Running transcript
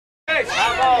Nice.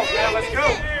 High ball. Yeah, let's go.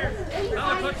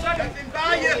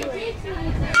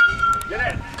 Get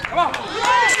it. Come on.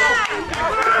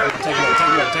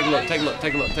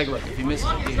 Take a look. If you miss it,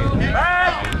 you Come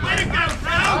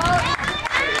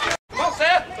on,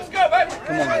 Seth. Let's go, baby.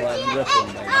 come on, Elijah. Lift him,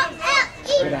 baby.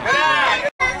 Get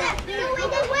out.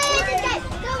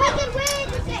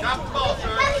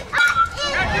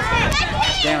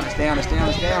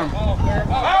 It's down. Oh.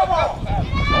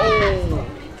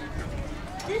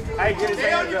 Hey, get his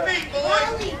Stay on hands your up. feet, boys.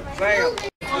 Sam.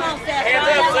 Come on, Seth. Hands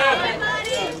up, Seth.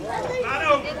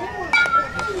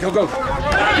 Go.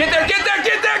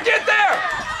 Get there.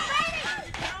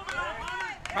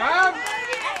 Huh?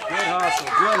 Good hustle.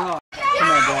 Come on,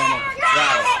 Brandon.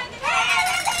 Right.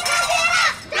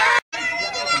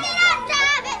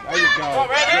 There you go. Come on,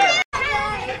 Randy.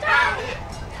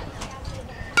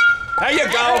 There you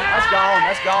go.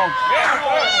 That's gone.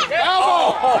 Yeah.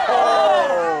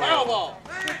 Foul ball.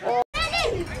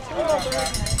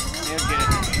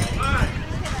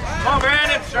 Come on,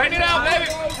 Brandon. Straighten it out, baby.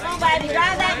 Come on, baby.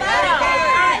 Drive that ball.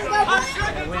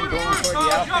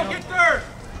 Get there.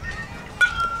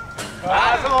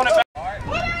 Eyes on it, baby.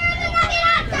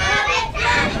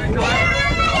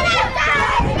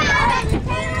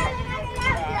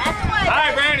 All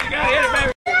right, Brandon. You got to hit it,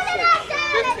 baby.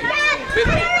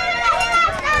 50.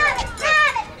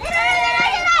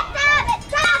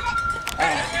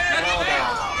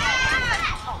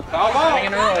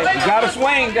 You got to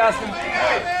swing, Dustin.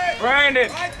 Brandon,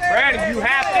 you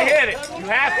have to hit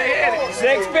it.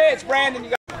 6 pitch, Brandon. You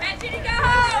got Ready to go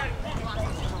home.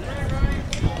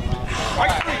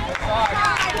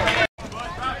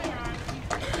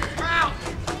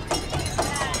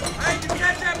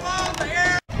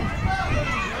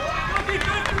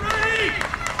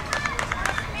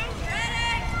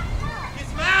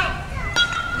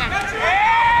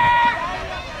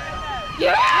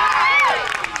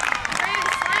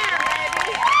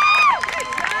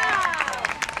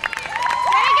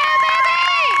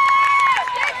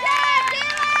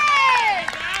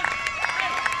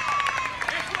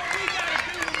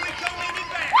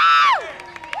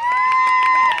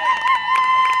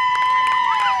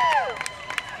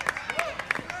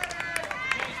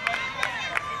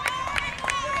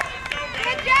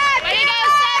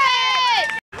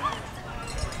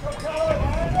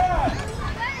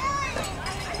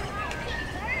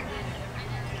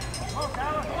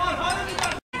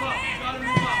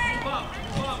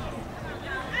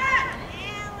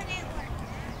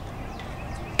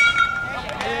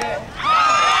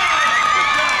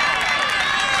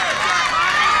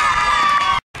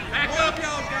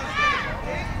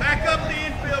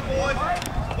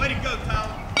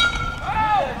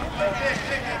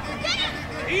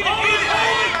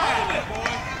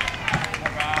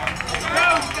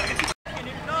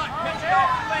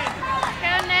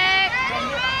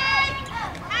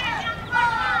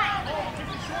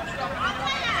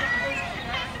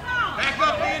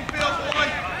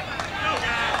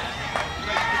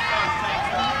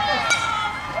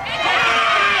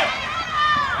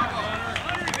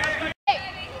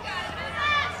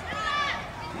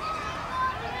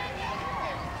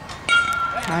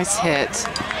 Nice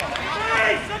hit.